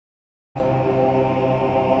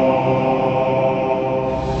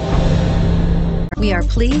are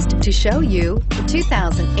pleased to show you the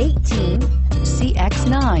 2018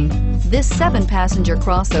 CX-9. This 7-passenger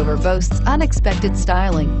crossover boasts unexpected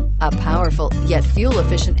styling, a powerful yet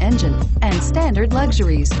fuel-efficient engine, and standard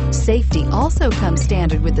luxuries. Safety also comes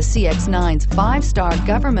standard with the CX-9's 5-star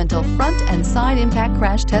governmental front and side impact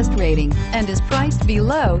crash test rating and is priced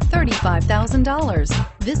below $35,000.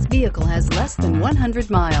 This vehicle has less than 100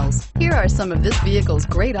 miles. Here are some of this vehicle's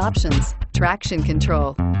great options: traction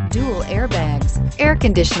control, dual airbags, air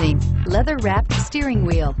conditioning, leather-wrapped steering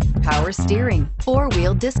wheel, power steering,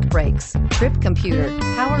 4-wheel disc brakes, trip computer,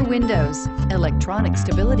 power windows, electronic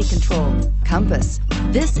stability control, compass.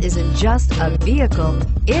 This isn't just a vehicle,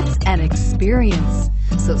 it's an experience.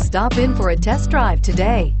 So stop in for a test drive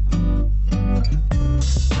today.